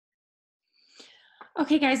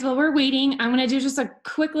Okay, guys, while we're waiting, I'm going to do just a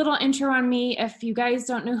quick little intro on me. If you guys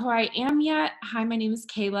don't know who I am yet, hi, my name is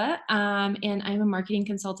Kayla, and I'm a marketing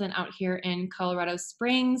consultant out here in Colorado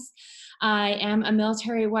Springs. I am a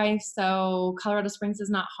military wife, so Colorado Springs is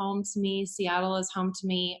not home to me. Seattle is home to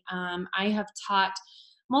me. I have taught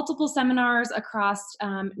multiple seminars across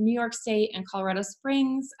New York State and Colorado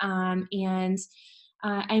Springs, and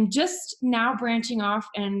I'm just now branching off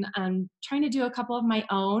and trying to do a couple of my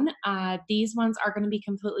own. These ones are going to be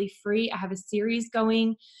completely free. I have a series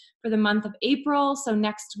going for the month of April. So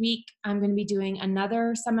next week, I'm going to be doing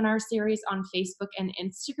another seminar series on Facebook and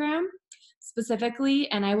Instagram specifically.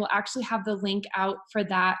 And I will actually have the link out for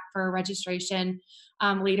that for registration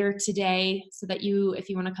later today so that if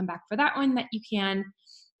you want to come back for that one, that you can.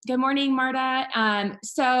 Good morning, Marta.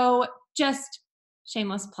 So just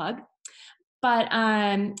shameless plug. But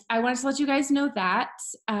I wanted to let you guys know that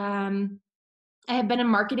I have been in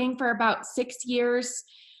marketing for about 6 years,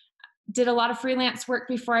 did a lot of freelance work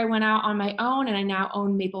before I went out on my own, and I now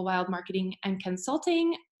own Maple Wild Marketing and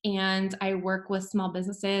Consulting. And I work with small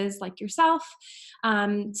businesses like yourself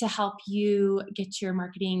to help you get your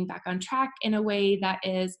marketing back on track in a way that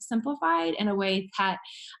is simplified, in a way that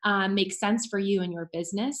makes sense for you and your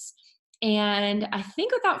business. And I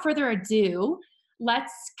think without further ado,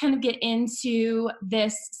 let's kind of get into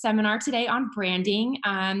this seminar today on branding.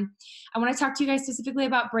 I want to talk to you guys specifically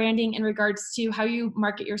about branding in regards to how you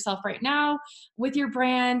market yourself right now with your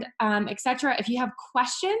brand, etc. If you have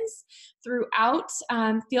questions throughout,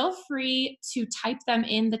 feel free to type them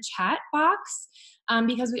in the chat box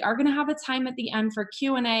because we are going to have a time at the end for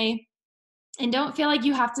Q&A. And don't feel like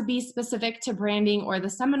you have to be specific to branding or the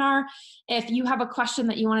seminar. If you have a question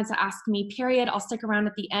that you wanted to ask me, period, I'll stick around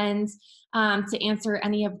at the end to answer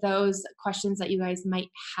any of those questions that you guys might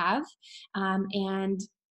have. And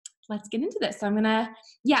let's get into this. So I'm gonna,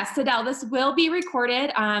 Sadell, this will be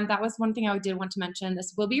recorded. That was one thing I did want to mention.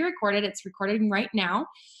 This will be recorded. It's recording right now.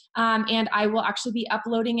 And I will actually be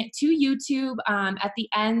uploading it to YouTube at the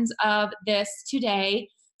end of this today,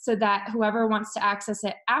 so that whoever wants to access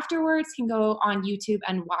it afterwards can go on YouTube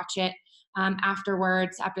and watch it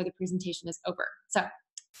afterwards, after the presentation is over. So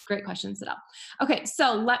great question, Sadell. Okay,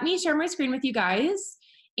 so let me share my screen with you guys,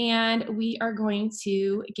 and we are going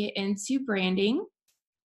to get into branding.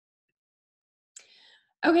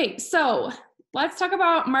 Okay, so let's talk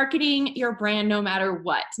about marketing your brand no matter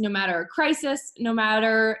what, no matter crisis, no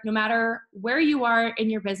matter where you are in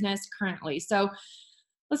your business currently. So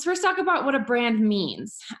let's first talk about what a brand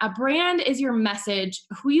means. A brand is your message,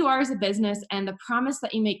 who you are as a business, and the promise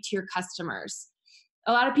that you make to your customers.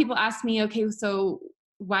 A lot of people ask me, okay, so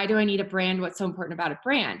why do I need a brand? What's so important about a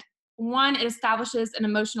brand? One, it establishes an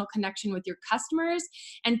emotional connection with your customers,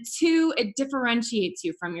 and two, it differentiates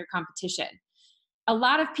you from your competition. A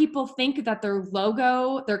lot of people think that their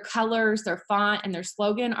logo, their colors, their font, and their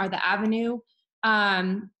slogan are the avenue.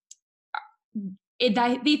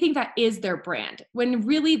 They think that is their brand, when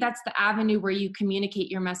really that's the avenue where you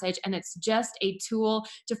communicate your message, and it's just a tool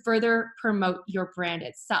to further promote your brand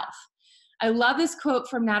itself. I love this quote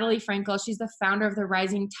from Natalie Frankel. She's the founder of the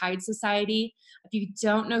Rising Tide Society. If you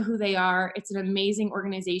don't know who they are, it's an amazing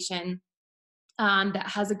organization that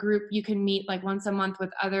has a group you can meet like once a month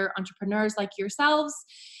with other entrepreneurs like yourselves.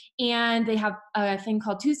 And they have a thing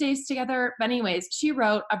called Tuesdays together. But anyways, she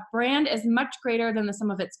wrote, a brand is much greater than the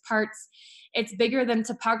sum of its parts. It's bigger than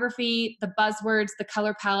topography, the buzzwords, the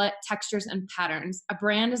color palette, textures, and patterns. A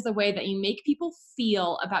brand is the way that you make people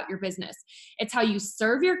feel about your business. It's how you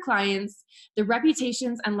serve your clients, the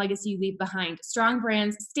reputations and legacy you leave behind. Strong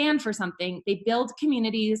brands stand for something. They build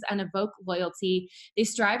communities and evoke loyalty. They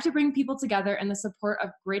strive to bring people together in the support of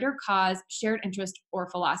greater cause, shared interest, or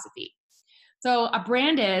philosophy. So a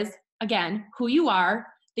brand is, again, who you are,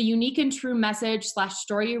 the unique and true message /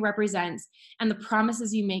 story you represent, and the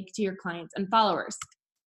promises you make to your clients and followers.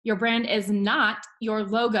 Your brand is not your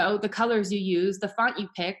logo, the colors you use, the font you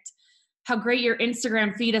picked, how great your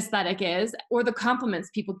Instagram feed aesthetic is, or the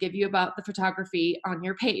compliments people give you about the photography on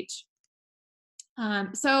your page.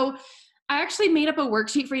 So I actually made up a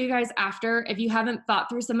worksheet for you guys after, if you haven't thought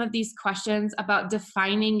through some of these questions about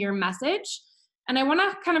defining your message. And I want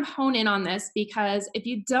to kind of hone in on this, because if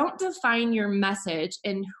you don't define your message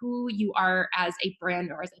and who you are as a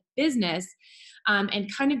brand or as a business,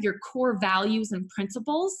 and kind of your core values and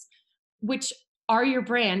principles, which are your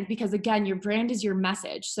brand, because again, your brand is your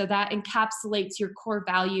message. So that encapsulates your core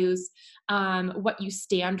values, what you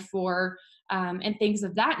stand for, and things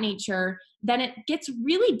of that nature, then it gets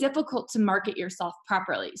really difficult to market yourself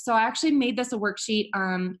properly. So I actually made this a worksheet.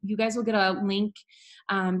 You guys will get a link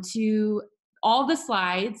to all the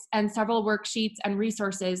slides and several worksheets and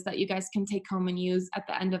resources that you guys can take home and use at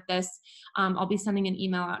the end of this. I'll be sending an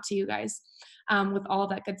email out to you guys with all of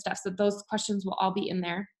that good stuff. So those questions will all be in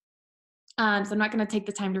there. So I'm not going to take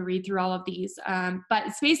the time to read through all of these, but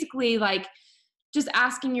it's basically like just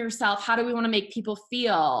asking yourself, how do we want to make people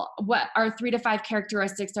feel? What are 3 to 5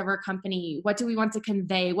 characteristics of our company? What do we want to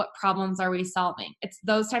convey? What problems are we solving? It's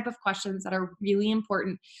those type of questions that are really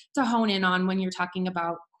important to hone in on when you're talking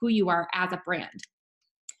about who you are as a brand.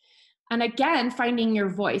 And again, finding your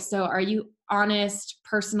voice. So are you honest,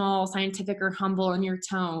 personal, scientific, or humble in your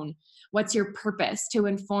tone? What's your purpose? To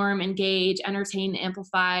inform, engage, entertain,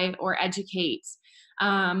 amplify, or educate?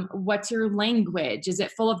 What's your language? Is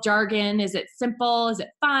it full of jargon? Is it simple? Is it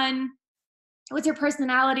fun? What's your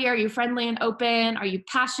personality? Are you friendly and open? Are you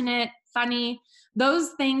passionate, funny? Those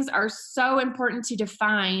things are so important to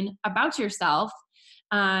define about yourself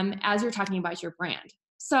as you're talking about your brand.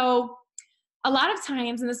 So a lot of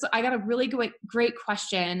times, and this, I got a really great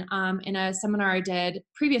question in a seminar I did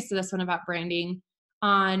previous to this one about branding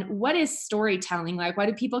on what is storytelling? Like, why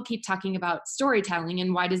do people keep talking about storytelling,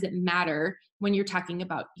 and why does it matter when you're talking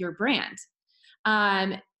about your brand?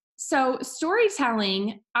 So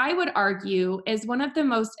storytelling, I would argue, is one of the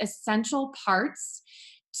most essential parts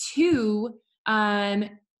to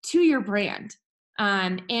your brand.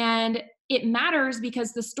 And it matters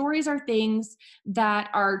because the stories are things that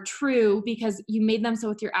are true because you made them so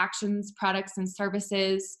with your actions, products, and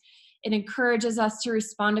services. It encourages us to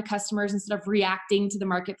respond to customers instead of reacting to the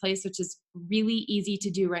marketplace, which is really easy to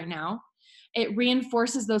do right now. It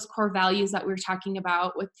reinforces those core values that we were talking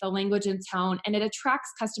about with the language and tone, and it attracts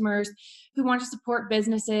customers who want to support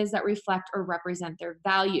businesses that reflect or represent their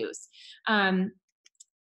values.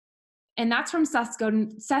 And that's from Seth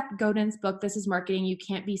Godin's book, This is Marketing, You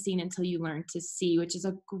Can't Be Seen Until You Learn to See, which is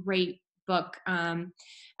a great book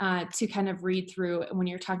to kind of read through when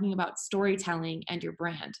you're talking about storytelling and your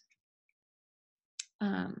brand.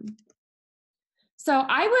 So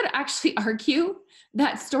I would actually argue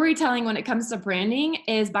that storytelling when it comes to branding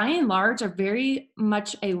is by and large a very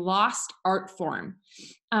much a lost art form.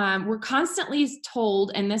 We're constantly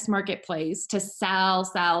told in this marketplace to sell,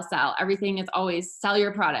 sell, sell. Everything is always sell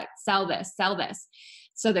your product, sell this, sell this.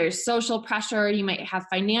 So there's social pressure. You might have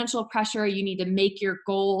financial pressure. You need to make your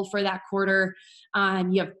goal for that quarter.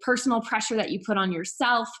 You have personal pressure that you put on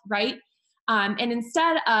yourself, right? And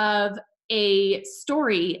instead of a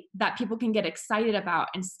story that people can get excited about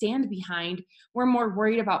and stand behind, we're more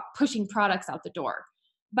worried about pushing products out the door.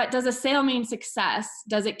 But does a sale mean success?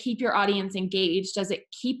 Does it keep your audience engaged? Does it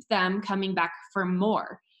keep them coming back for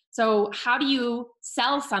more? So how do you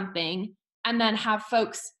sell something and then have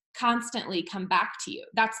folks constantly come back to you?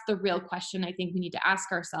 That's the real question I think we need to ask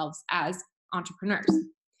ourselves as entrepreneurs.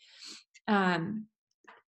 So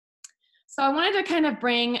I wanted to kind of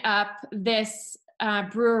bring up this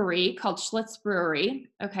brewery called Schlitz Brewery.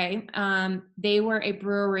 Okay. They were a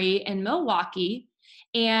brewery in Milwaukee.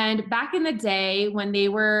 And back in the day when they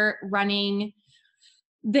were running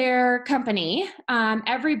their company,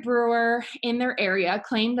 every brewer in their area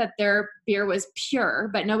claimed that their beer was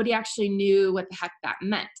pure, but nobody actually knew what the heck that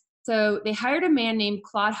meant. So they hired a man named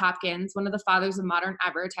Claude Hopkins, one of the fathers of modern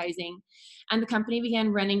advertising, and the company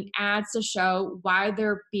began running ads to show why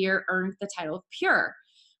their beer earned the title of pure.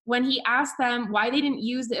 When he asked them why they didn't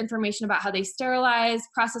use the information about how they sterilize,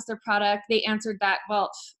 process their product, they answered that, well,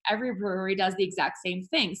 every brewery does the exact same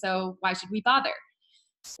thing, so why should we bother?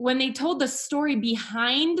 When they told the story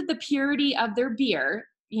behind the purity of their beer,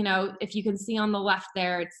 you know, if you can see on the left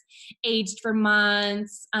there, it's aged for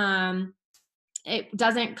months, it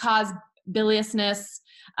doesn't cause biliousness,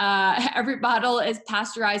 every bottle is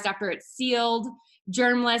pasteurized after it's sealed,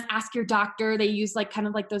 germless, ask your doctor. They use like kind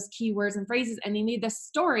of like those keywords and phrases, and they made the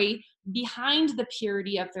story behind the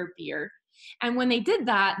purity of their beer. And when they did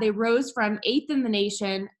that, they rose from 8th in the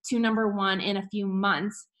nation to number 1 in a few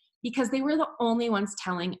months because they were the only ones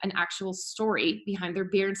telling an actual story behind their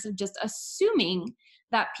beer instead of just assuming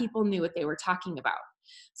that people knew what they were talking about.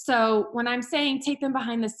 So when I'm saying take them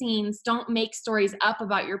behind the scenes, don't make stories up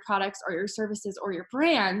about your products or your services or your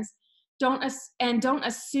brands. Don't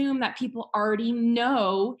assume that people already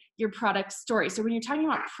know your product story. So when you're talking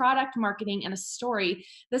about product marketing and a story,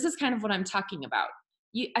 this is kind of what I'm talking about.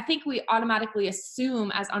 I think we automatically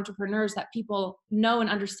assume as entrepreneurs that people know and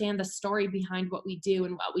understand the story behind what we do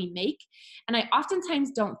and what we make. And I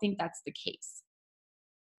oftentimes don't think that's the case.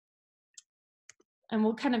 And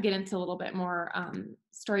we'll kind of get into a little bit more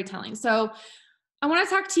storytelling. So I want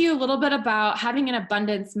to talk to you a little bit about having an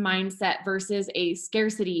abundance mindset versus a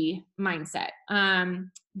scarcity mindset.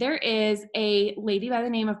 There is a lady by the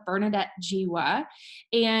name of Bernadette Jiwa,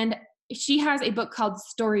 and she has a book called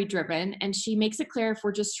Story Driven, and she makes it clear if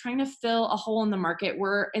we're just trying to fill a hole in the market,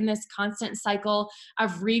 we're in this constant cycle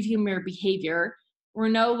of review mirror behavior. We're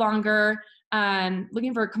no longer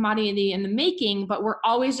looking for a commodity in the making, but we're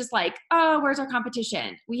always just like, oh, where's our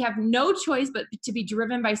competition? We have no choice but to be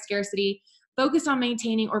driven by scarcity, focused on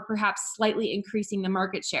maintaining or perhaps slightly increasing the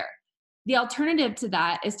market share. The alternative to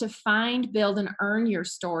that is to find, build, and earn your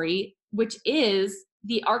story, which is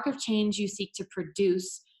the arc of change you seek to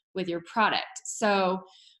produce with your product. So,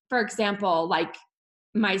 for example, like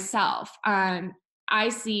myself, I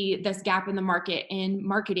see this gap in the market in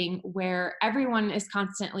marketing where everyone is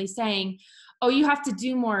constantly saying, oh, you have to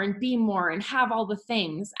do more and be more and have all the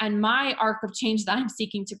things. And my arc of change that I'm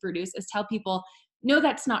seeking to produce is tell people, no,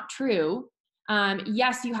 that's not true.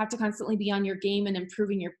 Yes, you have to constantly be on your game and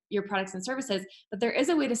improving your products and services, but there is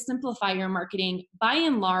a way to simplify your marketing by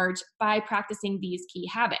and large by practicing these key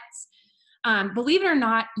habits. Believe it or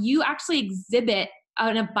not, you actually exhibit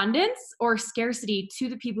an abundance or scarcity to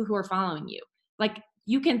the people who are following you. Like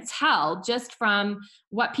you can tell just from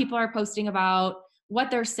what people are posting about, what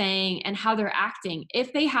they're saying, and how they're acting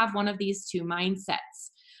if they have one of these two mindsets.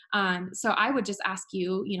 So I would just ask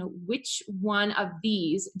you, which one of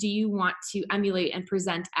these do you want to emulate and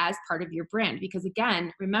present as part of your brand? Because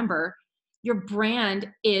again, remember, your brand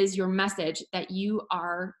is your message that you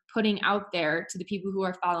are putting out there to the people who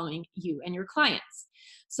are following you and your clients.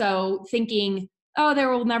 So thinking, oh, there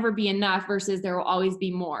will never be enough versus there will always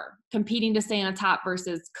be more. Competing to stay on top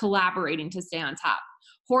versus collaborating to stay on top.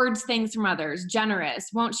 Hoards things from others, generous,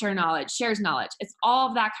 won't share knowledge, shares knowledge. It's all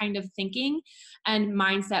of that kind of thinking and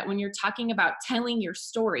mindset when you're talking about telling your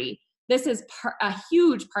story. This is a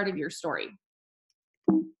huge part of your story.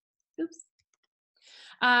 Oops.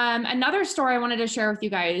 Another story I wanted to share with you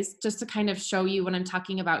guys, just to kind of show you what I'm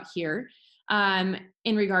talking about here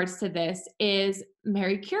in regards to this, is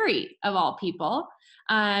Marie Curie, of all people.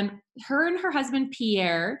 Her and her husband,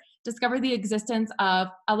 Pierre, discovered the existence of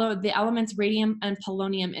the elements radium and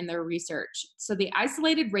polonium in their research. So they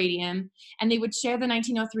isolated radium, and they would share the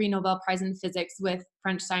 1903 Nobel Prize in Physics with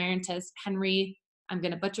French scientist Henry, I'm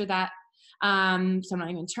going to butcher that, so I'm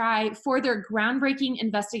not even try, for their groundbreaking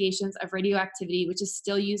investigations of radioactivity, which is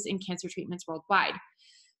still used in cancer treatments worldwide.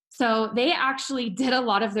 So they actually did a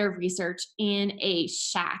lot of their research in a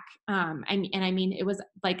shack. It was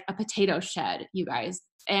like a potato shed, you guys.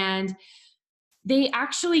 And they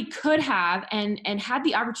actually could have and had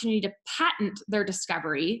the opportunity to patent their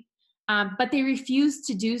discovery, but they refused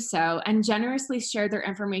to do so and generously shared their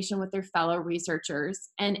information with their fellow researchers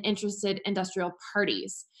and interested industrial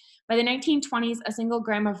parties. By the 1920s, a single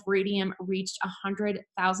gram of radium reached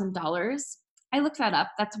 $100,000. I looked that up.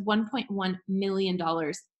 That's $1.1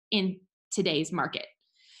 million in today's market.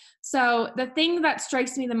 So the thing that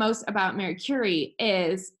strikes me the most about Marie Curie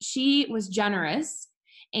is she was generous,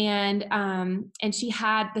 and she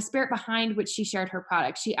had the spirit behind which she shared her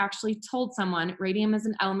product. She actually told someone, radium is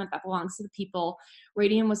an element that belongs to the people.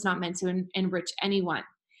 Radium was not meant to enrich anyone.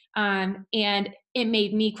 And it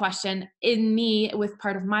made me question, in me, with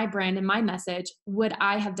part of my brand and my message, would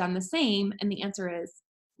I have done the same? And the answer is,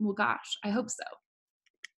 well, gosh, I hope so.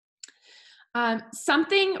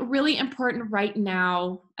 Something really important right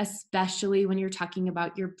now, especially when you're talking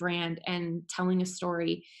about your brand and telling a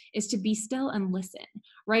story, is to be still and listen.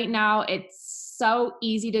 Right now, it's so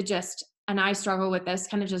easy to just, and I struggle with this,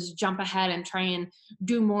 kind of just jump ahead and try and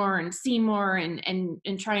do more and see more and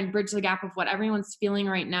try and bridge the gap of what everyone's feeling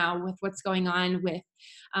right now with what's going on with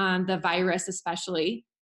the virus, especially.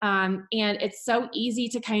 And it's so easy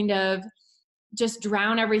to kind of just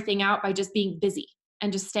drown everything out by just being busy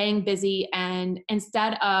and just staying busy, and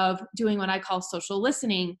instead of doing what I call social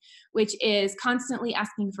listening, which is constantly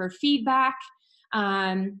asking for feedback,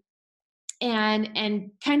 and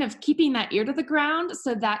kind of keeping that ear to the ground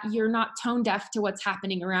so that you're not tone deaf to what's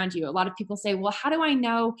happening around you. A lot of people say, well, how do I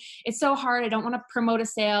know? It's so hard. I don't want to promote a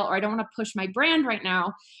sale, or I don't want to push my brand right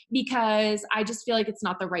now because I just feel like it's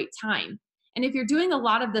not the right time. And if you're doing a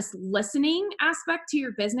lot of this listening aspect to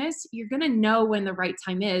your business, you're going to know when the right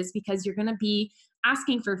time is, because you're going to be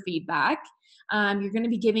asking for feedback. You're going to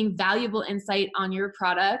be giving valuable insight on your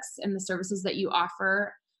products and the services that you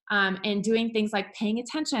offer, and doing things like paying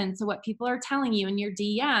attention to what people are telling you in your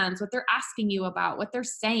DMs, what they're asking you about, what they're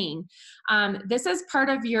saying. This is part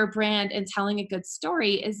of your brand, and telling a good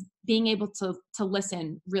story is being able to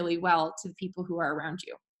listen really well to the people who are around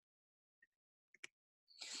you.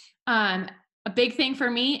 a big thing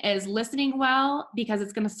for me is listening well because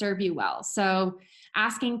it's going to serve you well. So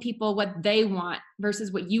asking people what they want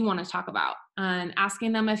versus what you want to talk about,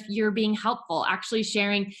 asking them if you're being helpful, actually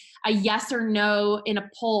sharing a yes or no in a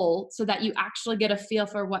poll so that you actually get a feel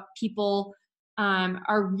for what people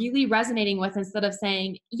are really resonating with, instead of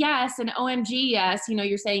saying yes and OMG yes.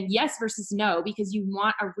 You're saying yes versus no because you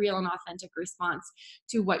want a real and authentic response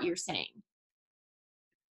to what you're saying.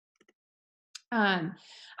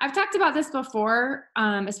 I've talked about this before,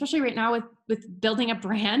 especially right now with building a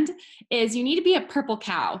brand, is you need to be a purple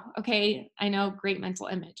cow. Okay. I know, great mental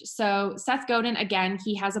image. So Seth Godin, again,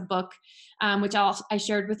 he has a book, which I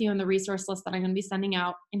shared with you in the resource list that I'm going to be sending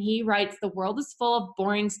out. And he writes, "The world is full of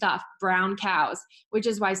boring stuff, brown cows, which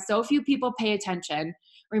is why so few people pay attention.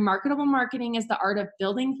 Remarkable marketing is the art of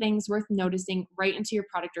building things worth noticing right into your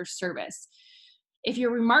product or service." If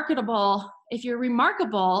you're remarkable,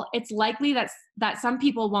 it's likely that some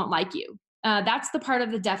people won't like you. That's the part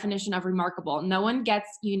of the definition of remarkable. No one gets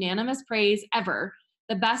unanimous praise ever.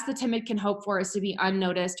 The best the timid can hope for is to be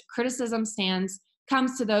unnoticed. Criticism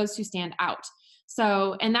comes to those who stand out.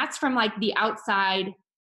 So, and that's from like the outside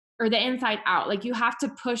or the inside out. Like, you have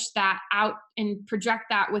to push that out and project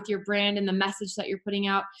that with your brand and the message that you're putting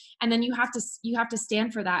out. And then you have to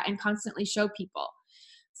stand for that and constantly show people.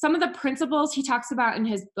 Some of the principles he talks about in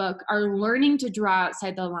his book are learning to draw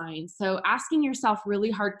outside the lines. So asking yourself really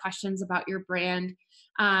hard questions about your brand,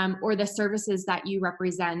 or the services that you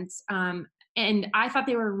represent. And I thought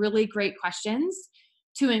they were really great questions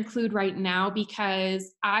to include right now,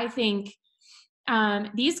 because I think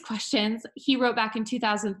these questions he wrote back in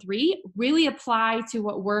 2003 really apply to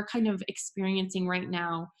what we're kind of experiencing right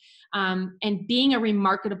now. And being a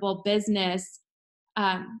remarkable business,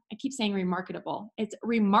 I keep saying remarkable. It's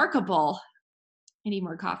remarkable. I need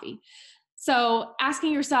more coffee. So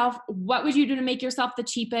asking yourself, what would you do to make yourself the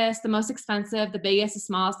cheapest, the most expensive, the biggest, the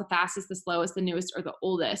smallest, the fastest, the slowest, the newest, or the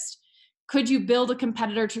oldest? Could you build a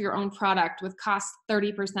competitor to your own product with costs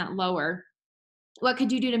 30% lower? What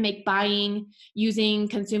could you do to make buying, using,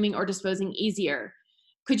 consuming, or disposing easier?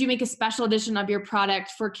 Could you make a special edition of your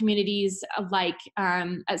product for communities like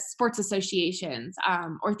sports associations,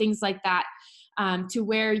 or things like that, to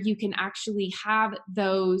where you can actually have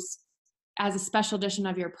those as a special edition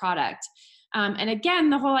of your product? And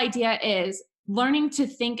again, the whole idea is learning to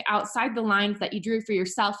think outside the lines that you drew for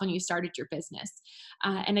yourself when you started your business.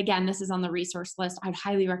 And again, this is on the resource list. I'd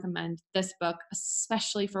highly recommend this book,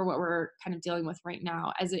 especially for what we're kind of dealing with right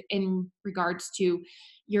now, in regards to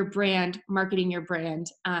your brand, marketing your brand,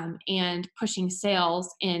 and pushing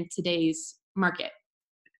sales in today's market.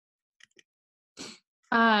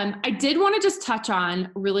 I did want to just touch on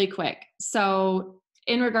really quick. So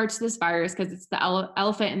in regards to this virus, because it's the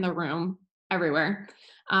elephant in the room everywhere,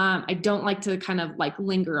 I don't like to kind of like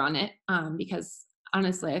linger on it, because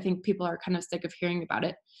honestly, I think people are kind of sick of hearing about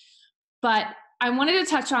it. But I wanted to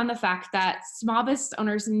touch on the fact that small business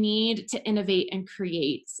owners need to innovate and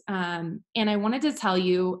create. And I wanted to tell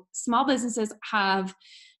you, small businesses have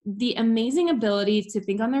the amazing ability to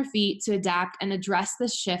think on their feet, to adapt and address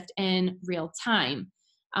this shift in real time,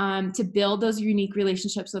 to build those unique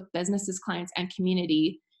relationships with businesses, clients, and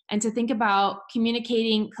community, and to think about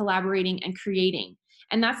communicating, collaborating, and creating.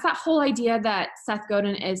 And that's that whole idea that Seth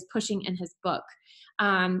Godin is pushing in his book.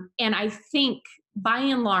 And I think by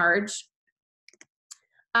and large,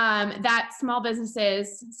 that small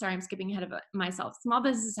businesses, sorry, I'm skipping ahead of myself. Small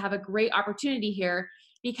businesses have a great opportunity here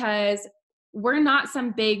because we're not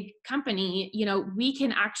some big company. We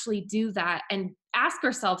can actually do that and ask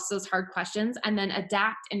ourselves those hard questions and then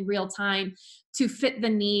adapt in real time to fit the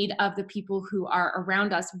need of the people who are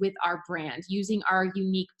around us with our brand, using our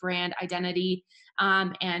unique brand identity,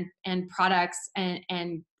 and products and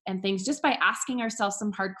things, just by asking ourselves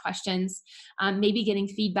some hard questions, maybe getting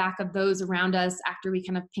feedback of those around us after we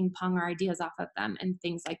kind of ping pong our ideas off of them and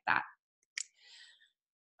things like that.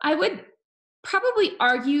 I would probably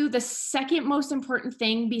argue the second most important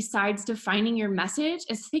thing besides defining your message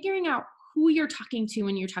is figuring out who you're talking to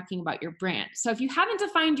when you're talking about your brand. So if you haven't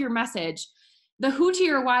defined your message, the who to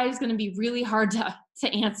your why is going to be really hard to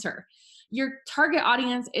answer. Your target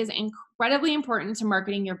audience is incredibly important to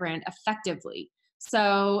marketing your brand effectively.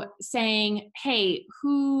 So saying, hey,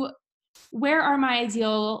 where are my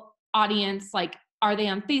ideal audience? Like, are they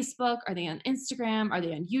on Facebook? Are they on Instagram? Are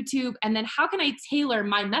they on YouTube? And then how can I tailor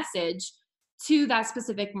my message to that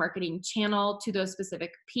specific marketing channel, to those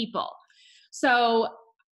specific people? So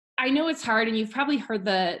I know it's hard, and you've probably heard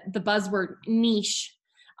the buzzword niche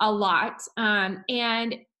a lot.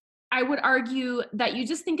 And I would argue that you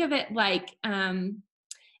just think of it like,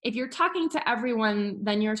 if you're talking to everyone,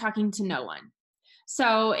 then you're talking to no one.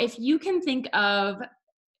 So if you can think of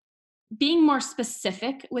being more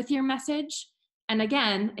specific with your message, and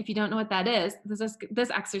again, if you don't know what that is, this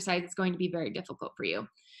exercise is going to be very difficult for you.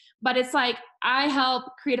 But it's like, I help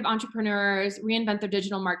creative entrepreneurs reinvent their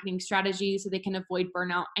digital marketing strategy so they can avoid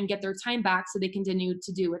burnout and get their time back so they continue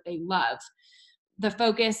to do what they love. The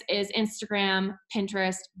focus is Instagram,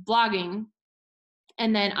 Pinterest, blogging.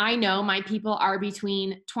 And then I know my people are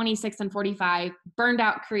between 26 and 45, burned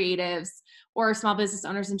out creatives or small business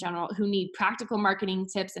owners in general who need practical marketing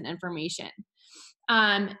tips and information.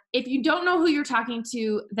 If you don't know who you're talking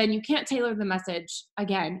to, then you can't tailor the message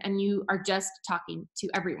again, and you are just talking to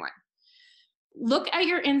everyone. Look at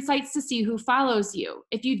your insights to see who follows you.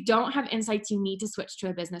 If you don't have insights, you need to switch to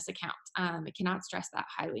a business account. I cannot stress that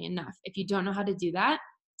highly enough. If you don't know how to do that,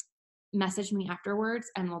 message me afterwards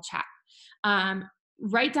and we'll chat.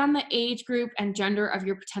 Write down the age group and gender of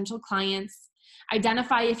your potential clients.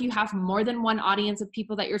 Identify if you have more than one audience of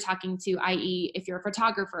people that you're talking to, i.e., if you're a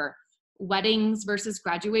photographer, weddings versus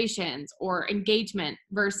graduations, or engagement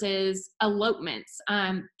versus elopements,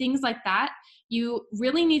 things like that. You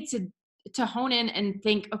really need to hone in and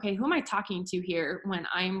think, okay, who am I talking to here when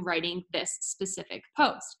I'm writing this specific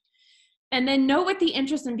post? And then know what the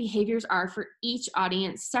interests and behaviors are for each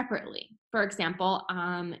audience separately. For example,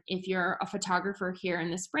 if you're a photographer here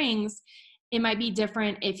in the Springs, it might be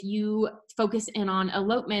different if you focus in on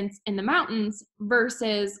elopements in the mountains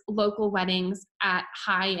versus local weddings at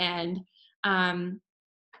high-end, high-end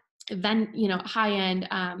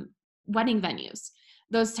wedding venues,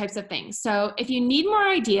 those types of things. So if you need more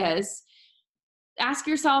ideas, ask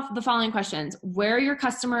yourself the following questions. Where are your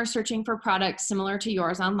customers searching for products similar to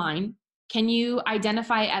yours online? Can you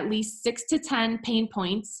identify at least 6 to 10 pain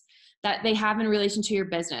points that they have in relation to your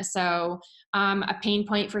business? So a pain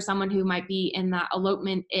point for someone who might be in that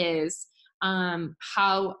elopement is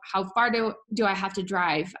how far do I have to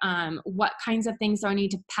drive? What kinds of things do I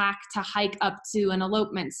need to pack to hike up to an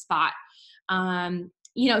elopement spot?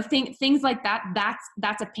 Things like that.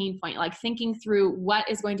 That's a pain point. Like thinking through what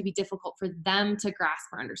is going to be difficult for them to grasp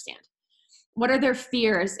or understand. What are their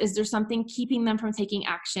fears? Is there something keeping them from taking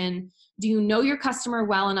action? Do you know your customer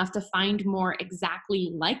well enough to find more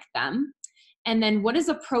exactly like them? And then what is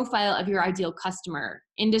a profile of your ideal customer?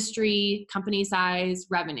 Industry, company size,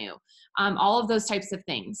 revenue, all of those types of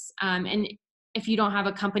things. And if you don't have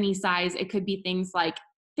a company size, it could be things like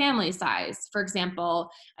family size. For example,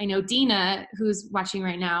 I know Dina, who's watching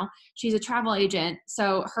right now, she's a travel agent.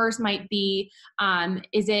 So hers might be,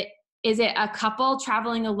 is it a couple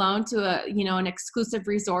traveling alone to an exclusive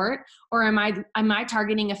resort, or am I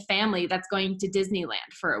targeting a family that's going to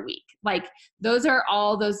Disneyland for a week? Like those are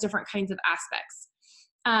all those different kinds of aspects.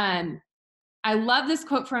 I love this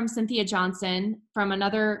quote from Cynthia Johnson from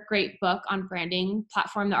another great book on branding,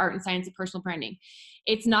 Platform, The Art and Science of Personal Branding.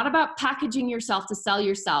 It's not about packaging yourself to sell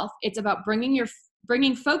yourself. It's about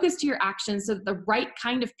bringing focus to your actions so that the right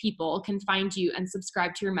kind of people can find you and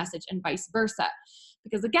subscribe to your message, and vice versa.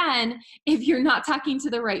 Because again, if you're not talking to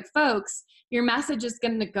the right folks, your message is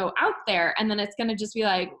going to go out there and then it's going to just be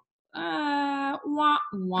like, wah,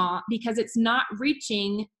 wah, because it's not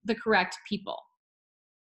reaching the correct people.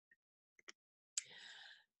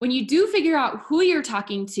 When you do figure out who you're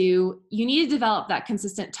talking to, you need to develop that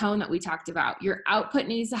consistent tone that we talked about. Your output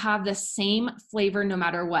needs to have the same flavor no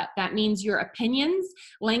matter what. That means your opinions,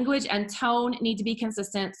 language, and tone need to be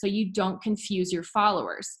consistent so you don't confuse your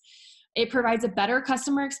followers. It provides a better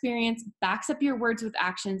customer experience, backs up your words with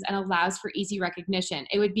actions, and allows for easy recognition.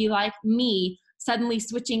 It would be like me suddenly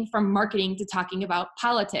switching from marketing to talking about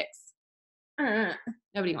politics.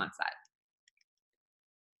 Nobody wants that.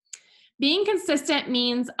 Being consistent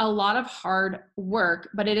means a lot of hard work,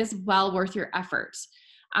 but it is well worth your effort.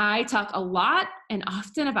 I talk a lot and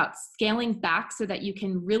often about scaling back so that you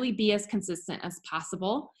can really be as consistent as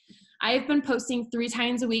possible. I have been posting 3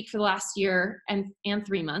 times a week for the last year and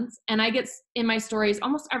 3 months, and I get in my stories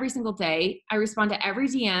almost every single day. I respond to every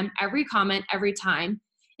DM, every comment, every time.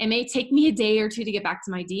 It may take me a day or 2 to get back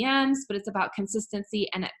to my DMs, but it's about consistency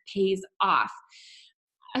and it pays off.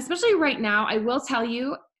 Especially right now, I will tell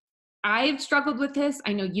you, I've struggled with this.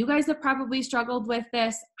 I know you guys have probably struggled with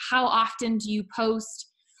this. How often do you post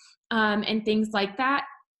and things like that?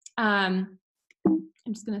 I'm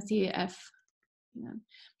just going to see if,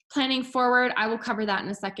 planning forward, I will cover that in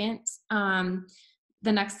a second.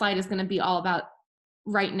 The next slide is going to be all about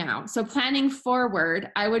right now. So planning forward,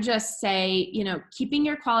 I would just say, keeping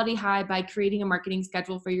your quality high by creating a marketing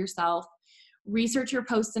schedule for yourself. Research your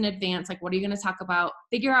posts in advance. Like, what are you going to talk about?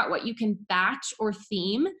 Figure out what you can batch or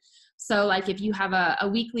theme. So like if you have a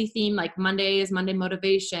weekly theme, like Monday is Monday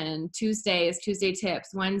motivation, Tuesday is Tuesday tips,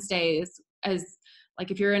 Wednesday is Like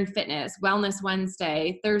if you're in fitness, Wellness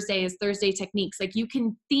Wednesday, Thursday is Thursday techniques. Like you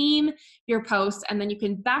can theme your posts and then you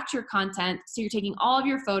can batch your content. So you're taking all of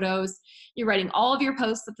your photos, you're writing all of your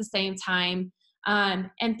posts at the same time,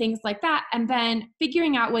 and things like that. And then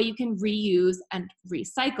figuring out what you can reuse and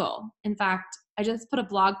recycle. In fact, I just put a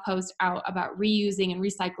blog post out about reusing and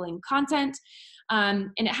recycling content. And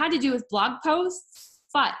it had to do with blog posts,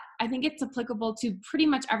 but I think it's applicable to pretty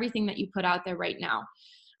much everything that you put out there right now.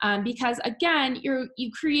 Because again,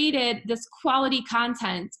 you created this quality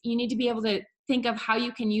content. You need to be able to think of how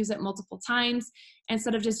you can use it multiple times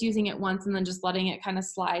instead of just using it once and then just letting it kind of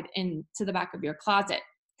slide into the back of your closet.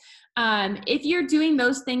 If you're doing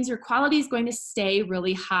those things, your quality is going to stay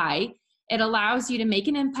really high. It allows you to make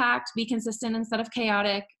an impact, be consistent instead of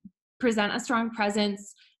chaotic, present a strong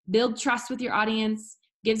presence, build trust with your audience,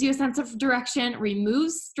 gives you a sense of direction,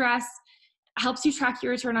 removes stress, helps you track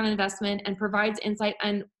your return on investment, and provides insight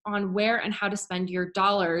on where and how to spend your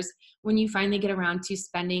dollars when you finally get around to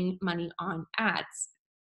spending money on ads.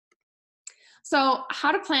 So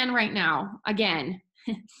how to plan right now? Again,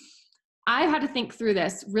 I've had to think through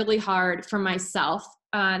this really hard for myself.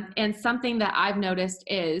 And something that I've noticed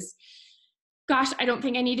is, gosh, I don't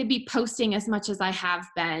think I need to be posting as much as I have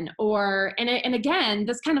been. And again,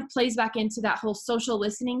 this kind of plays back into that whole social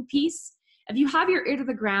listening piece. If you have your ear to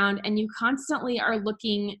the ground and you constantly are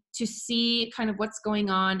looking to see kind of what's going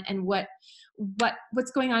on and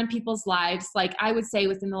what's going on in people's lives, like I would say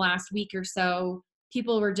within the last week or so,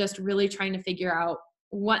 people were just really trying to figure out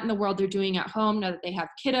what in the world they're doing at home now that they have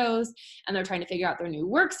kiddos, and they're trying to figure out their new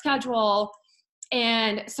work schedule.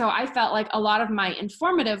 And so I felt like a lot of my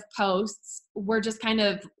informative posts were just kind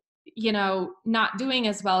of, not doing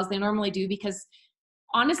as well as they normally do, because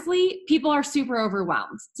honestly, people are super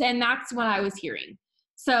overwhelmed. And that's what I was hearing.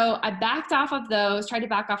 So I backed off of those, tried to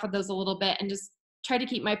back off of those a little bit and just try to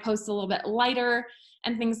keep my posts a little bit lighter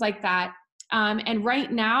and things like that. And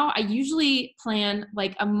right now, I usually plan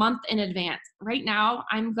like a month in advance. Right now,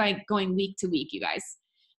 I'm going week to week, you guys,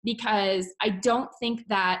 because I don't think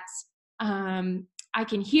that I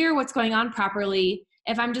can hear what's going on properly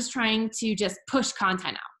if I'm just trying to just push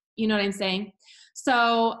content out. You know what I'm saying?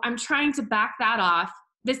 So I'm trying to back that off.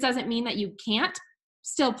 This doesn't mean that you can't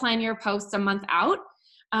still plan your posts a month out,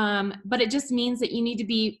 but it just means that you need to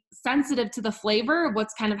be sensitive to the flavor of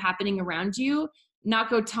what's kind of happening around you,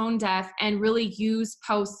 not go tone deaf, and really use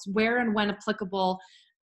posts where and when applicable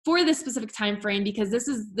for this specific time frame, because this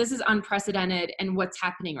is unprecedented in what's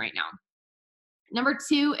happening right now. Number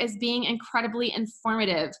 2 is being incredibly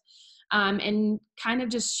informative, and kind of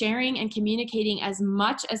just sharing and communicating as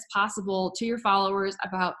much as possible to your followers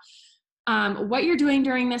about what you're doing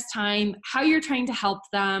during this time, how you're trying to help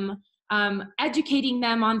them, educating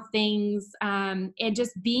them on things, and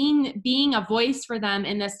just being a voice for them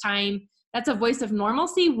in this time. That's a voice of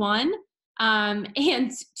normalcy, 1,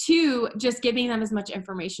 and 2, just giving them as much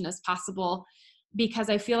information as possible, because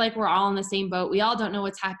I feel like we're all in the same boat. We all don't know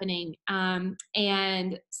what's happening.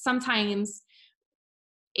 And sometimes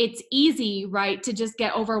it's easy, right, to just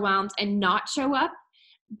get overwhelmed and not show up.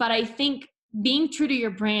 But I think being true to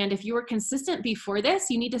your brand, if you were consistent before this,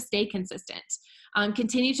 you need to stay consistent.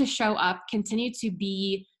 Continue to show up, continue to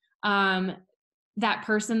be that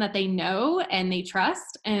person that they know and they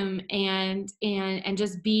trust, and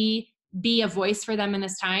just be a voice for them in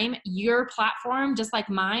this time. Your platform, just like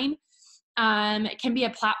mine, can be a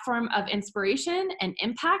platform of inspiration and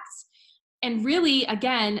impact. And really,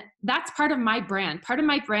 again, that's part of my brand. Part of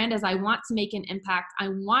my brand is I want to make an impact. I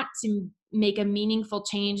want to make a meaningful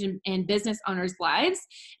change in business owners' lives.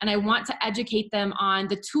 And I want to educate them on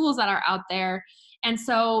the tools that are out there. And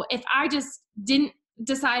so if I just didn't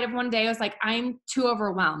decide of one day, I was like, I'm too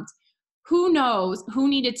overwhelmed, who knows who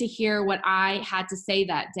needed to hear what I had to say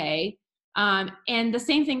that day. And the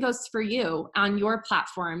same thing goes for you on your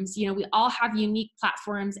platforms. We all have unique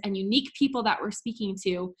platforms and unique people that we're speaking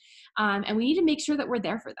to. And we need to make sure that we're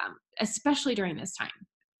there for them, especially during this time.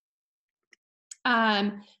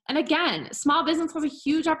 And again, small business has a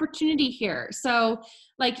huge opportunity here. So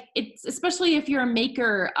it's, especially if you're a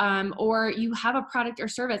maker, or you have a product or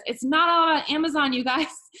service, it's not all about Amazon, you guys.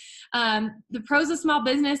 The pros of small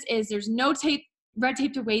business is there's no red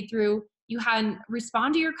tape to wade through. You can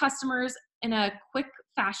respond to your customers in a quick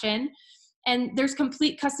fashion, and there's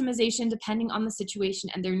complete customization depending on the situation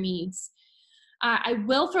and their needs. I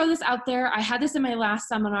will throw this out there. I had this in my last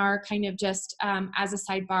seminar, kind of just as a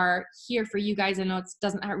sidebar here for you guys. I know it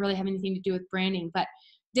doesn't really have anything to do with branding, but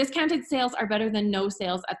discounted sales are better than no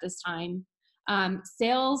sales at this time.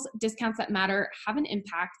 Sales discounts that matter have an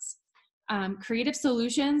impact. Creative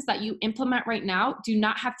solutions that you implement right now do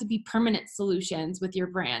not have to be permanent solutions with your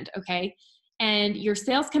brand, okay? and your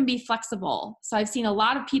sales can be flexible. So I've seen a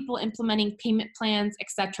lot of people implementing payment plans,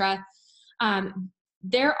 etc.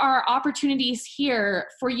 There are opportunities here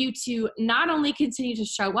for you to not only continue to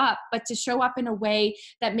show up, but to show up in a way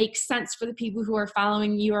that makes sense for the people who are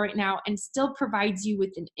following you right now and still provides you with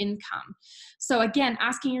an income. So again,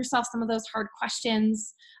 asking yourself some of those hard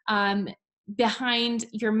questions behind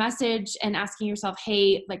your message and asking yourself,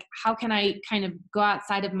 hey, like, how can I kind of go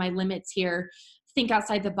outside of my limits here, think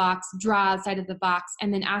outside the box, draw outside of the box,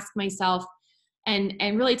 and then ask myself, and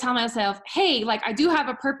really tell myself, hey, like, I do have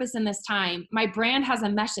a purpose in this time. My brand has a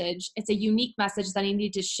message. It's a unique message that I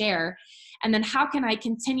need to share. And then how can I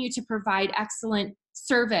continue to provide excellent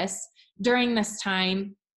service during this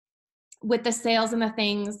time with the sales and the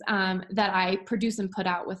things that I produce and put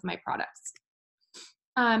out with my products?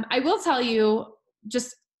 I will tell you,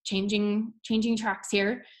 just changing tracks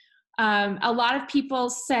here. A lot of people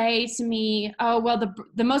say to me, oh, well,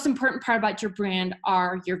 the most important part about your brand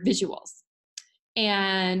are your visuals.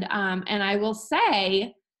 And I will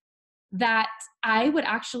say that I would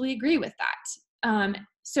actually agree with that.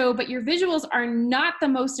 But your visuals are not the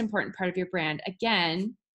most important part of your brand.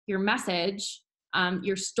 Again, your message,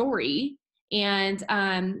 your story, and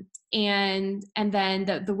then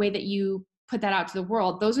the way that you put that out to the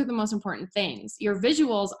world. Those are the most important things. Your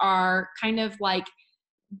visuals are kind of like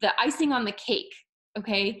the icing on the cake.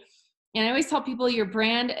 Okay. And I always tell people your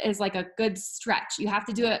brand is like a good stretch. You have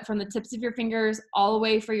to do it from the tips of your fingers all the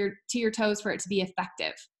way to your toes for it to be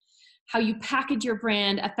effective. How you package your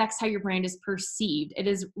brand affects how your brand is perceived. It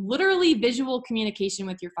is literally visual communication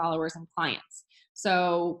with your followers and clients.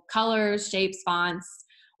 So colors, shapes, fonts,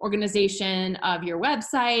 organization of your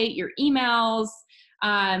website, your emails,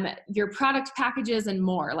 your product packages, and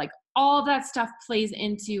more. Like, all of that stuff plays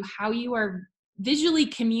into how you are visually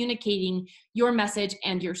communicating your message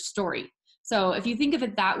and your story. So if you think of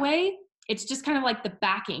it that way, it's just kind of like the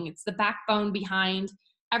backing. It's the backbone behind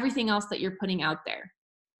everything else that you're putting out there.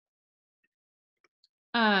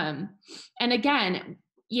 And again,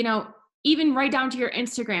 even right down to your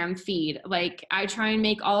Instagram feed, like, I try and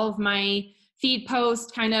make all of my feed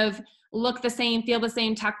posts kind of look the same, feel the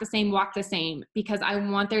same, talk the same, walk the same, because I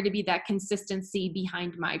want there to be that consistency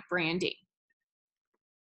behind my branding.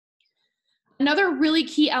 Another really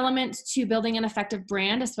key element to building an effective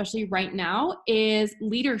brand, especially right now, is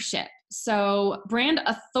leadership. So brand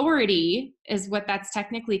authority is what that's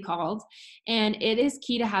technically called, and it is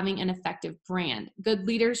key to having an effective brand. Good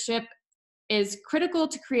leadership is critical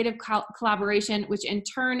to creative collaboration, which in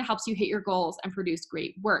turn helps you hit your goals and produce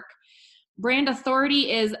great work. Brand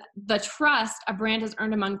authority is the trust a brand has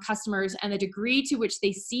earned among customers and the degree to which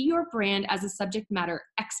they see your brand as a subject matter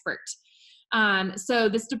expert. So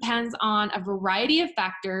this depends on a variety of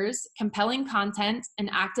factors: compelling content, an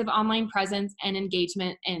active online presence, and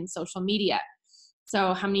engagement in social media.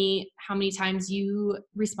 So how many times you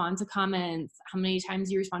respond to comments, how many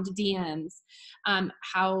times you respond to DMs,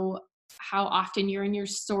 how often you're in your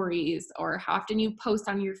stories, or how often you post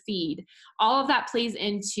on your feed. All of that plays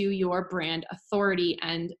into your brand authority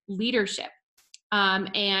and leadership.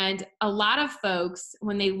 And a lot of folks,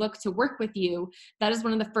 when they look to work with you, that is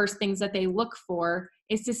one of the first things that they look for,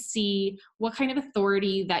 is to see what kind of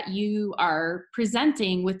authority that you are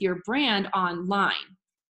presenting with your brand online.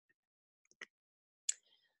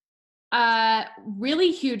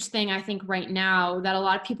 Really huge thing, I think, right now that a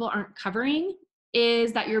lot of people aren't covering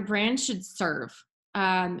is that your brand should serve.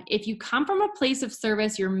 If you come from a place of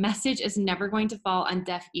service, your message is never going to fall on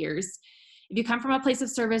deaf ears. If you come from a place of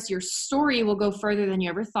service, your story will go further than you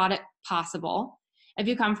ever thought it possible. If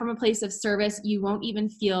you come from a place of service, you won't even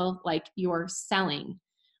feel like you're selling.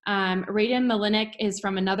 Radin Malinik is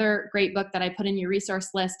from another great book that I put in your resource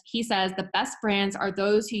list. He says, the best brands are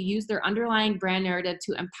those who use their underlying brand narrative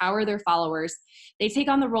to empower their followers. They take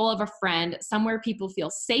on the role of a friend, somewhere people feel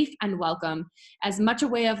safe and welcome, as much a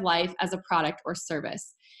way of life as a product or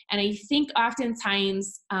service. And I think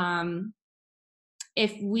oftentimes,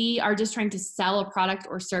 if we are just trying to sell a product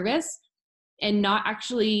or service and not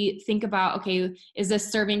actually think about, okay, is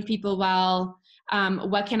this serving people well?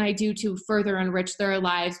 What can I do to further enrich their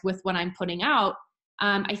lives with what I'm putting out?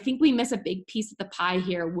 I think we miss a big piece of the pie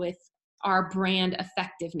here with our brand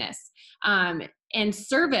effectiveness. And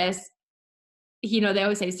service, they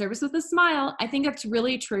always say service with a smile. I think that's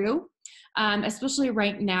really true. Especially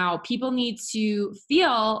right now, people need to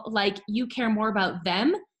feel like you care more about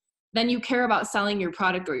them than you care about selling your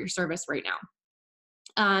product or your service right now.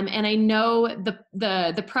 And I know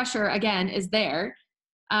the pressure, again, is there.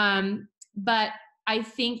 But I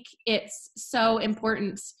think it's so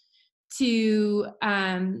important to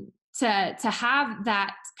have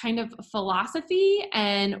that kind of philosophy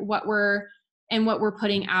and what we're and what we're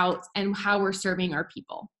putting out and how we're serving our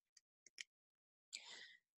people.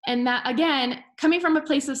 And that, again, coming from a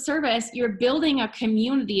place of service, you're building a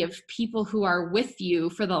community of people who are with you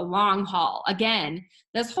for the long haul. Again,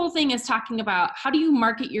 this whole thing is talking about how do you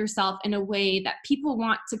market yourself in a way that people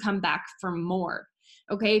want to come back for more.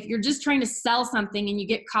 Okay, if you're just trying to sell something and you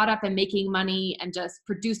get caught up in making money and just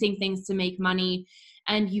producing things to make money,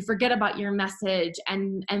 and you forget about your message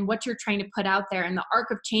and what you're trying to put out there and the arc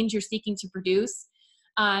of change you're seeking to produce,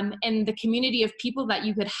 and the community of people that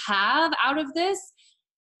you could have out of this,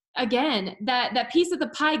 again, that piece of the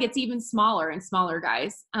pie gets even smaller and smaller,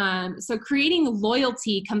 guys. So creating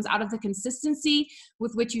loyalty comes out of the consistency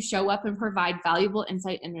with which you show up and provide valuable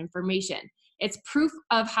insight and information. It's proof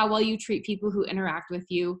of how well you treat people who interact with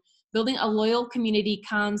you. Building a loyal community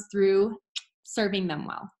comes through serving them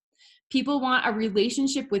well. People want a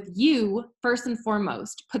relationship with you first and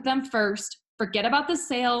foremost. Put them first. Forget about the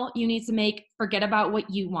sale you need to make. Forget about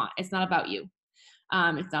what you want. It's not about you.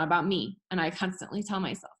 It's not about me. And I constantly tell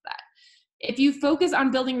myself that. If you focus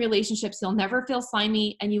on building relationships, you'll never feel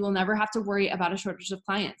slimy and you will never have to worry about a shortage of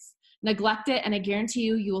clients. Neglect it, and I guarantee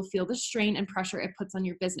you, you will feel the strain and pressure it puts on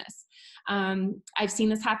your business. I've seen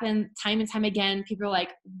this happen time and time again. People are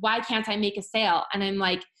like, why can't I make a sale? And I'm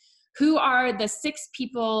like, who are the 6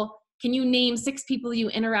 people? Can you name 6 people you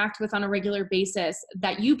interact with on a regular basis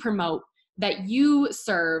that you promote, that you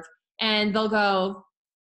serve? And they'll go,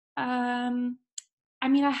 I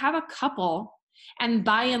mean, I have a couple. And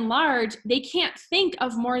by and large, they can't think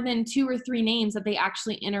of more than 2 or 3 names that they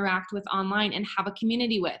actually interact with online and have a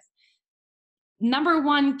community with. Number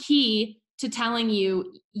one key to telling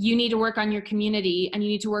you you need to work on your community and you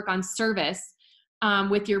need to work on service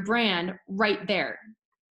with your brand right there.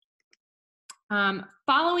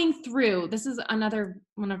 Following through, this is another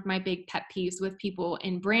one of my big pet peeves with people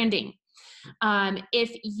in branding.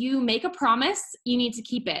 If you make a promise, you need to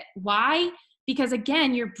keep it. Why? Because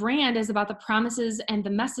again, your brand is about the promises and the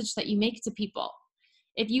message that you make to people.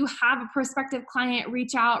 If you have a prospective client,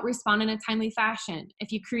 reach out, respond in a timely fashion.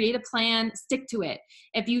 If you create a plan, stick to it.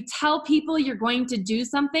 If you tell people you're going to do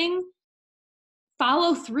something,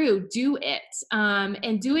 follow through, do it,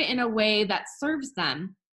 and do it in a way that serves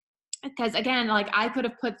them. Because again, like I could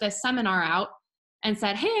have put this seminar out and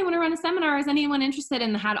said, hey, I want to run a seminar. Is anyone interested?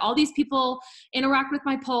 And had all these people interact with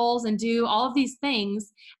my polls and do all of these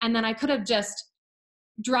things. And then I could have just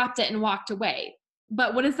dropped it and walked away.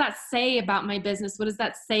 But what does that say about my business? What does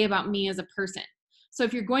that say about me as a person? So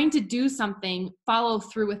if you're going to do something, follow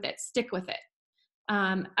through with it, stick with it.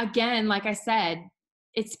 Again, like I said,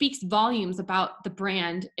 it speaks volumes about the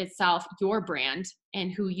brand itself, your brand,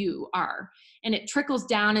 and who you are. And it trickles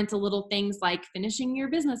down into little things like finishing your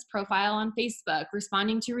business profile on Facebook,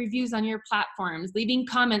 responding to reviews on your platforms, leaving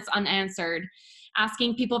comments unanswered,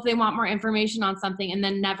 asking people if they want more information on something, and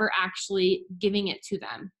then never actually giving it to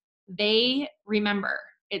them. They remember.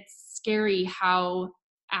 It's scary how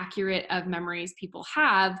accurate of memories people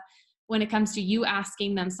have when it comes to you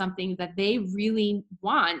asking them something that they really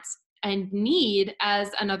want and need as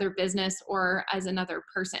another business or as another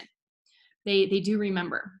person. They do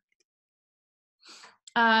remember.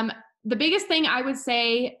 The biggest thing I would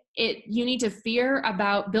say you need to fear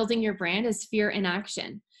about building your brand is fear in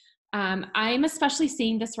action. I'm especially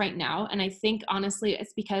seeing this right now, and I think honestly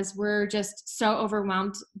it's because we're just so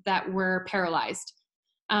overwhelmed that we're paralyzed.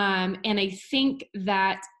 And I think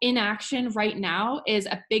that inaction right now is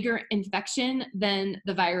a bigger infection than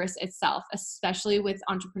the virus itself, especially with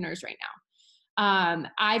entrepreneurs right now.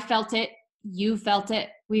 I felt it. You felt it.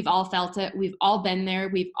 We've all felt it. We've all been there.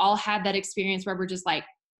 We've all had that experience where we're just like,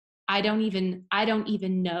 I don't even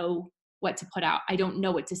know what to put out. I don't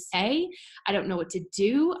know what to say. I don't know what to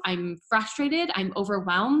do. I'm frustrated. I'm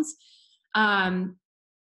overwhelmed. Can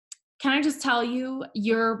I just tell you,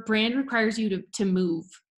 your brand requires you to move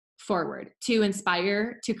forward, to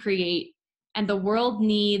inspire, to create, and the world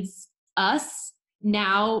needs us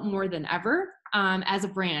now more than ever as a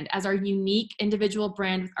brand, as our unique individual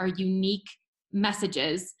brand with our unique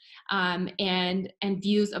messages and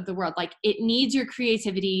views of the world. Like, it needs your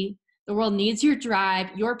creativity. The world needs your drive,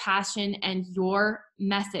 your passion, and your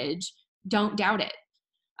message. Don't doubt it.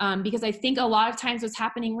 Because I think a lot of times what's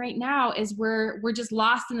happening right now is we're just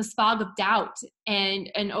lost in this fog of doubt and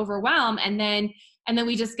overwhelm, and then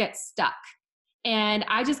we just get stuck. And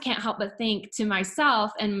I just can't help but think to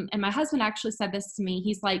myself, and my husband actually said this to me.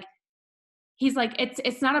 He's like,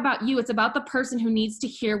 it's not about you. It's about the person who needs to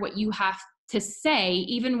hear what you have to say,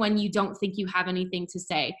 even when you don't think you have anything to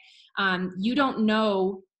say. You don't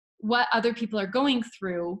know what other people are going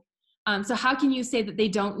through. So how can you say that they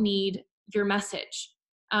don't need your message?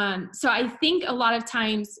 So I think a lot of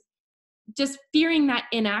times just fearing that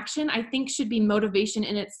inaction, I think, should be motivation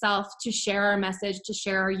in itself to share our message, to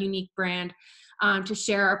share our unique brand, to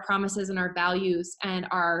share our promises and our values and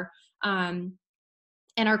our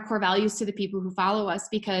core values to the people who follow us,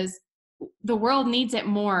 because the world needs it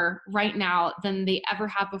more right now than they ever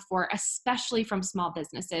have before, especially from small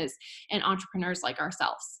businesses and entrepreneurs like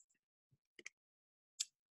ourselves.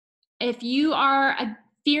 If you are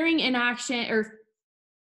fearing inaction,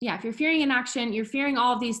 if you're fearing inaction, you're fearing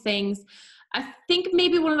all of these things, I think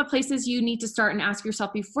maybe one of the places you need to start and ask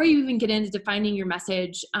yourself before you even get into defining your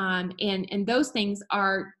message, and those things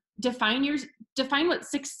are define what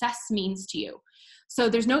success means to you. So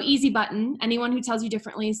there's no easy button. Anyone who tells you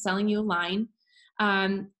differently is selling you a line.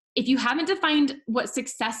 If you haven't defined what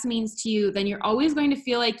success means to you, then you're always going to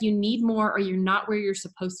feel like you need more or you're not where you're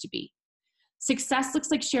supposed to be. Success looks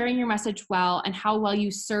like sharing your message well and how well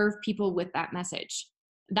you serve people with that message.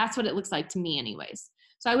 That's what it looks like to me anyways.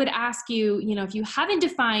 So I would ask you, if you haven't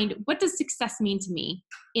defined what does success mean to me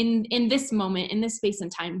in this moment, in this space and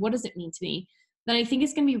time, what does it mean to me? Then I think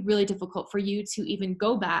it's going to be really difficult for you to even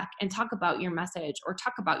go back and talk about your message or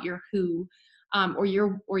talk about your who, or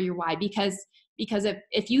your why. Because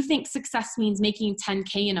if you think success means making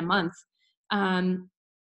 10K in a month, I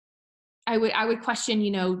would question,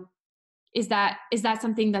 is that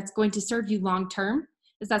something that's going to serve you long term?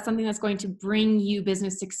 Is that something that's going to bring you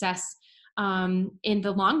business success in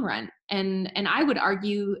the long run? And I would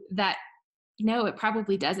argue that no, it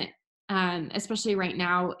probably doesn't. Especially right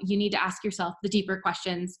now, you need to ask yourself the deeper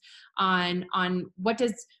questions on what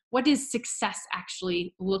does success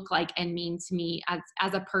actually look like and mean to me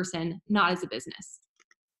as a person, not as a business.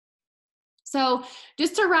 So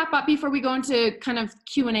just to wrap up before we go into kind of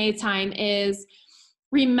Q&A time is,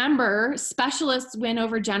 remember, specialists win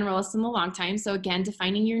over generalists in the long time. So again,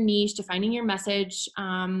 defining your niche, defining your message,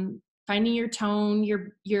 finding your tone,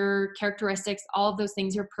 your characteristics, all of those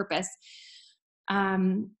things, your purpose.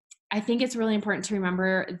 I think it's really important to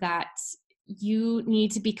remember that you need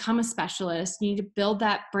to become a specialist. You need to build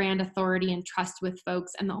that brand authority and trust with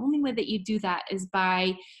folks. And the only way that you do that is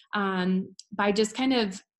by just kind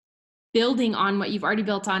of building on what you've already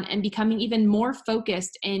built on and becoming even more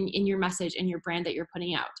focused in your message and your brand that you're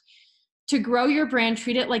putting out. To grow your brand,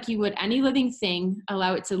 treat it like you would any living thing.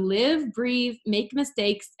 Allow it to live, breathe, make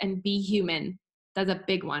mistakes, and be human. That's a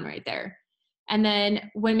big one right there. And then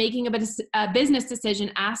when making a business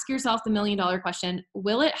decision, ask yourself the $1 million question: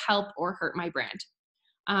 will it help or hurt my brand?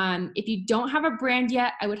 If you don't have a brand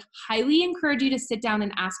yet, I would highly encourage you to sit down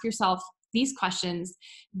and ask yourself these questions,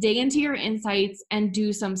 dig into your insights, and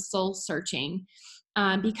do some soul searching.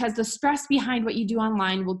 Because the stress behind what you do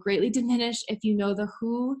online will greatly diminish if you know the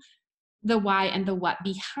who, the why, and the what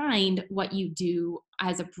behind what you do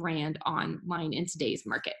as a brand online in today's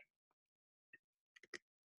market.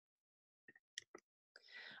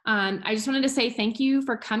 I just wanted to say thank you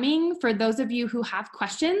for coming. For those of you who have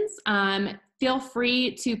questions, feel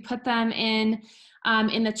free to put them in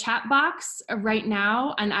the chat box right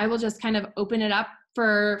now, and I will just kind of open it up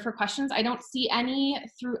for questions. I don't see any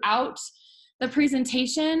throughout the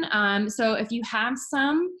presentation, so if you have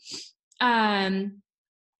some,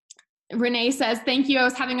 Renee says, thank you. I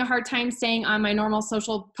was having a hard time staying on my normal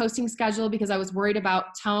social posting schedule because I was worried about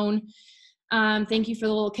tone. Thank you for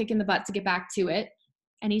the little kick in the butt to get back to it.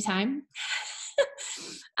 Anytime.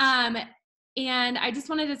 And I just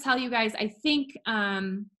wanted to tell you guys, I think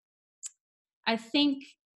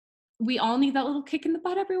we all need that little kick in the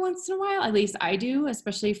butt every once in a while. At least I do,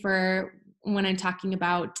 especially for when I'm talking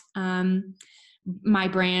about my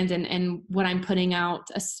brand and what I'm putting out,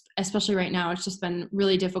 especially right now. It's just been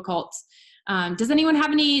really difficult. Does anyone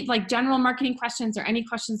have any general marketing questions or any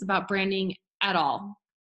questions about branding at all?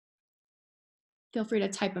 Feel free to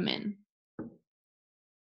type them in.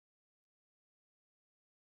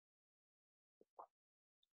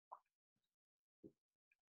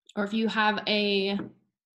 Or if you have I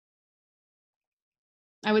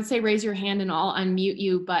would say raise your hand and I'll unmute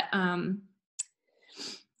you, but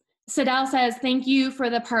Sadell says, thank you for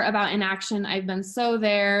the part about inaction. I've been so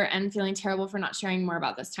there and feeling terrible for not sharing more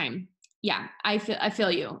about this time. Yeah, I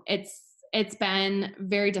feel you. It's been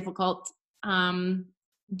very difficult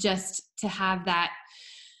just to have that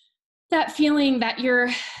feeling that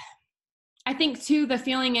I think too, the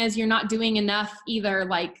feeling is you're not doing enough either.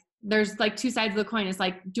 There's two sides of the coin. It's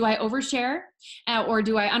do I overshare or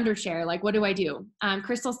do I undershare? What do I do?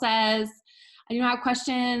 Crystal says, I do not have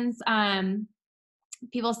questions.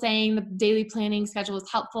 People saying the daily planning schedule is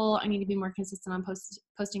helpful. I need to be more consistent on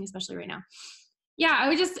posting, especially right now. Yeah, I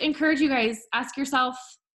would just encourage you guys, ask yourself,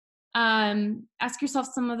 Ask yourself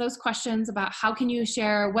some of those questions about how can you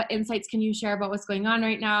share, what insights can you share about what's going on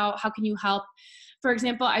right now, how can you help. For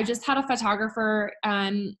example, I just had a photographer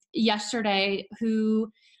yesterday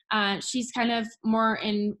who she's kind of more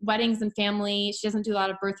in weddings and family. She doesn't do a lot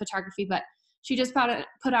of birth photography, but she just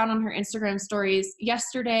put out on her Instagram stories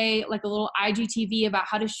yesterday, like a little IGTV about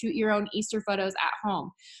how to shoot your own Easter photos at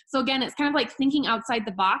home. So again, it's kind of like thinking outside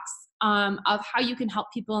the box of how you can help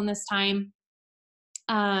people in this time.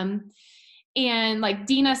 And like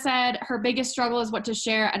Dina said, her biggest struggle is what to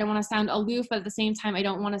share. I don't want to sound aloof, but at the same time, I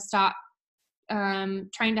don't want to stop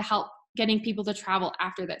trying to help getting people to travel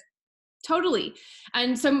after this. Totally.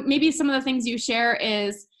 And so maybe some of the things you share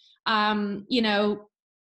is, you know,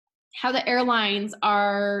 how the airlines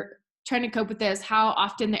are trying to cope with this, how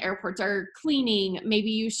often the airports are cleaning. Maybe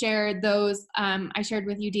you shared those, I shared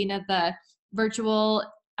with you, Dina, the virtual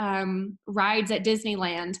rides at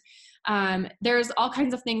Disneyland. There's all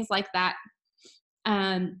kinds of things like that.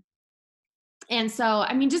 And so,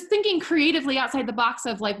 I mean, just thinking creatively outside the box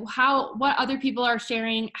of like what other people are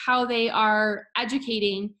sharing, how they are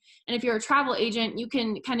educating. And if you're a travel agent, you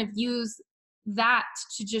can kind of use that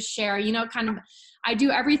to just share, you know, kind of, I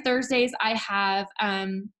do every Thursdays I have a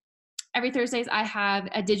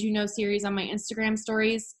Did You Know series on my Instagram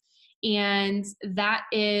stories. And that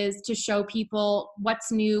is to show people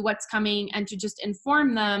what's new, what's coming, and to just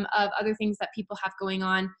inform them of other things that people have going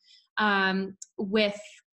on with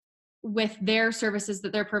their services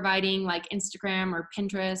that they're providing, like Instagram or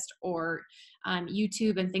Pinterest or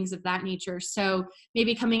YouTube and things of that nature. So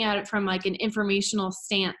maybe coming at it from like an informational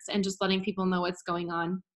stance and just letting people know what's going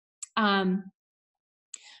on.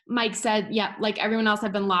 Mike said, yeah, like everyone else,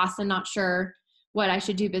 I've been lost and not sure what I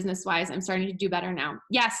should do business-wise. I'm starting to do better now.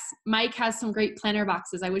 Yes, Mike has some great planner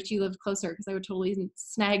boxes. I wish you lived closer because I would totally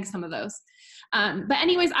snag some of those. But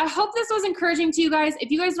anyways, I hope this was encouraging to you guys.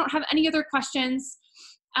 If you guys don't have any other questions,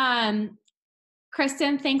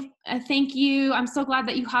 Kristen, thank you. I'm so glad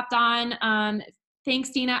that you hopped on.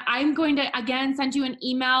 Thanks, Dina. I'm going to, again, send you an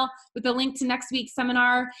email with a link to next week's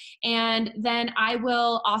seminar. And then I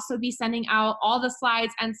will also be sending out all the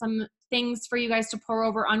slides and some things for you guys to pour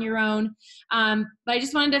over on your own. But I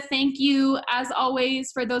just wanted to thank you, as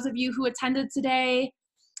always, for those of you who attended today.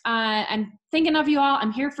 I'm thinking of you all.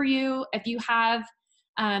 I'm here for you. If you have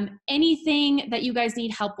anything that you guys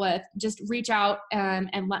need help with, just reach out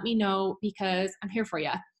and let me know, because I'm here for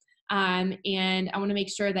you. And I want to make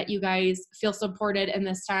sure that you guys feel supported in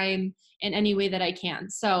this time in any way that I can.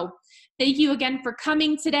 So thank you again for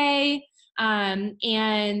coming today.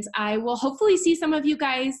 And I will hopefully see some of you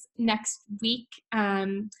guys next week.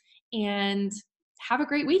 And have a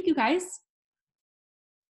great week, you guys.